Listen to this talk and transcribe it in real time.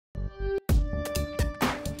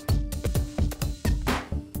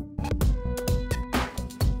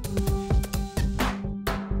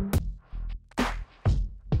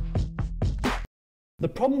The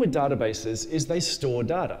problem with databases is they store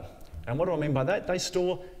data. And what do I mean by that? They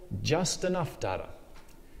store just enough data.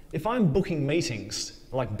 If I'm booking meetings,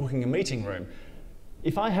 like booking a meeting room,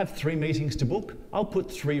 if I have 3 meetings to book, I'll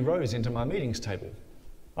put 3 rows into my meetings table.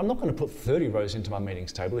 I'm not going to put 30 rows into my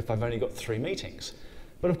meetings table if I've only got 3 meetings.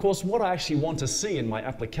 But of course, what I actually want to see in my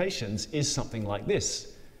applications is something like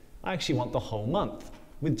this. I actually want the whole month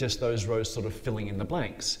with just those rows sort of filling in the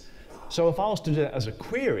blanks. So if I was to do that as a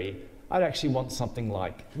query, I'd actually want something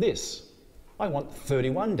like this. I want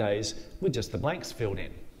 31 days with just the blanks filled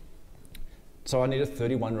in. So I need a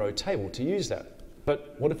 31 row table to use that.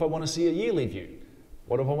 But what if I want to see a yearly view?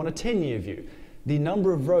 What if I want a 10-year view? The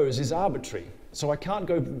number of rows is arbitrary. So I can't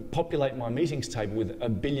go populate my meetings table with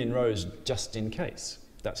 1 billion rows just in case.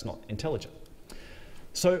 That's not intelligent.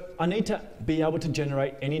 So I need to be able to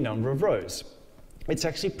generate any number of rows. It's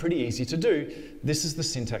actually pretty easy to do. This is the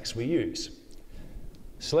syntax we use.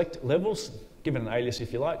 Select levels, give it an alias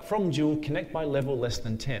if you like, from dual, connect by level less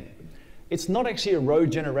than 10. It's not actually a row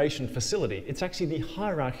generation facility. It's actually the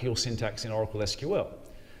hierarchical syntax in Oracle SQL.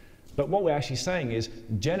 But what we're actually saying is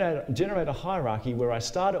generate a hierarchy where I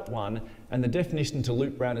start at 1 and the definition to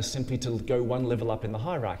loop round is simply to go 1 level up in the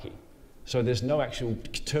hierarchy. So there's no actual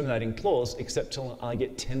terminating clause except till I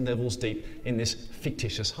get 10 levels deep in this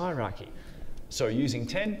fictitious hierarchy. So using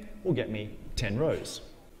 10 will get me 10 rows.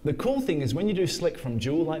 The cool thing is when you do select from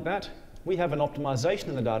dual like that, we have an optimization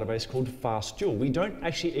in the database called fast dual. We don't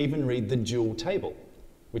actually even read the dual table,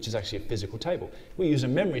 which is actually a physical table. We use a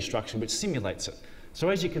memory structure which simulates it. So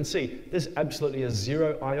as you can see, there's absolutely a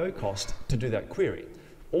 0 I/O cost to do that query.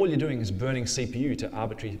 All you're doing is burning CPU to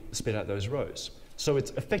arbitrarily spit out those rows. So it's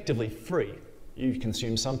effectively free. You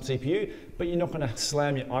consume some CPU, but you're not going to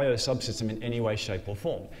slam your I/O subsystem in any way, shape or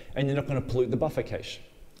form. And you're not going to pollute the buffer cache.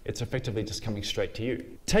 It's effectively just coming straight to you.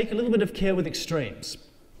 Take a little bit of care with extremes.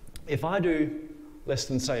 If I do less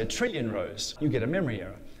than, say, 1 trillion rows, you get a memory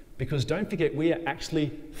error. Because don't forget, we are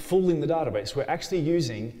actually fooling the database. We're actually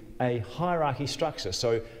using a hierarchy structure.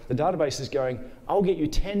 So the database is going, I'll get you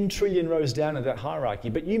 10 trillion rows down in that hierarchy,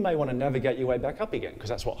 but you may want to navigate your way back up again, because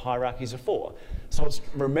that's what hierarchies are for. So it's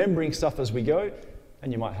remembering stuff as we go,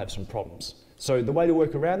 and you might have some problems. So the way to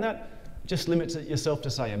work around that, just limit yourself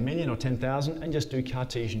to say 1 million or 10,000 and just do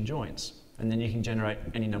Cartesian joins. And then you can generate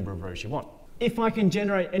any number of rows you want. If I can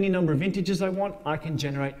generate any number of integers I want, I can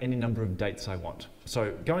generate any number of dates I want.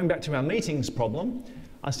 So going back to our meetings problem,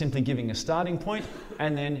 I'm simply giving a starting point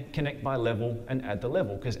and then connect by level and add the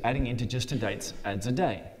level, because adding integers to dates adds a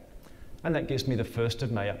day. And that gives me the 1st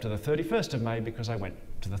of May up to the 31st of May because I went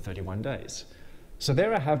to the 31 days. So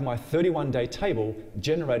there I have my 31-day table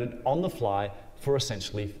generated on the fly for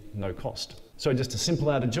essentially no cost. So just a simple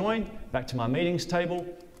outer join back to my meetings table,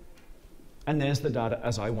 and there's the data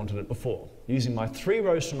as I wanted it before, using my 3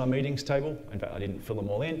 rows from my meetings table, in fact I didn't fill them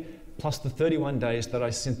all in, plus the 31 days that I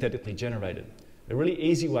synthetically generated. A really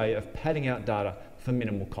easy way of padding out data for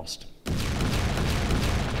minimal cost.